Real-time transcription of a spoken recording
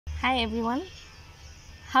Hi everyone,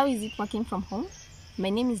 how is it working from home?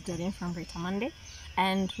 My name is Doreen from Greater Monday,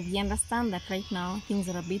 and we understand that right now things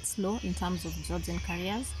are a bit slow in terms of jobs and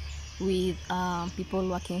careers with people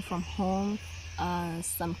working from home,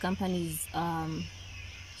 some companies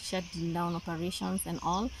shutting down operations and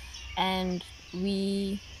all, and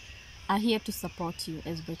we are here to support you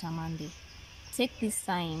as Greater Monday. Take this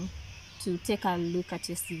time to take a look at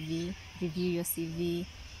your CV, review your CV,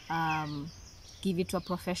 give it to a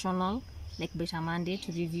professional like Greater Monday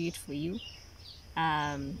to review it for you.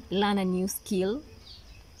 Learn a new skill,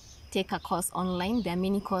 take a course online. There are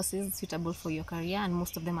many courses suitable for your career, and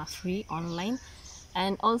most of them are free online.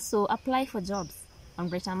 And also apply for jobs on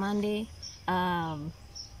Greater Monday.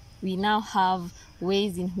 We now have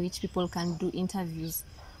ways in which people can do interviews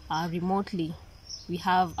remotely. We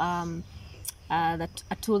have a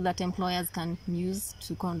tool that employers can use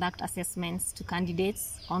to conduct assessments to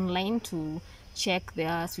candidates online to check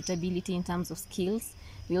their suitability in terms of skills.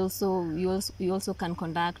 We also can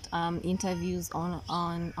conduct interviews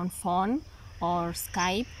on phone or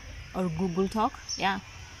Skype or Google Talk. Yeah.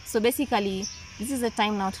 So basically, this is the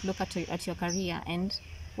time now to look at your career and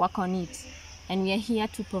work on it. And we are here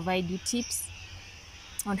to provide you tips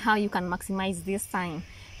on how you can maximize this time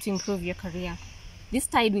to improve your career. This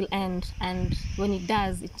tide will end, and when it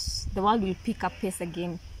does, the world will pick up pace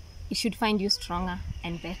again. It should find you stronger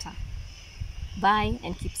and better. Bye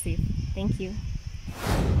and keep safe. Thank you.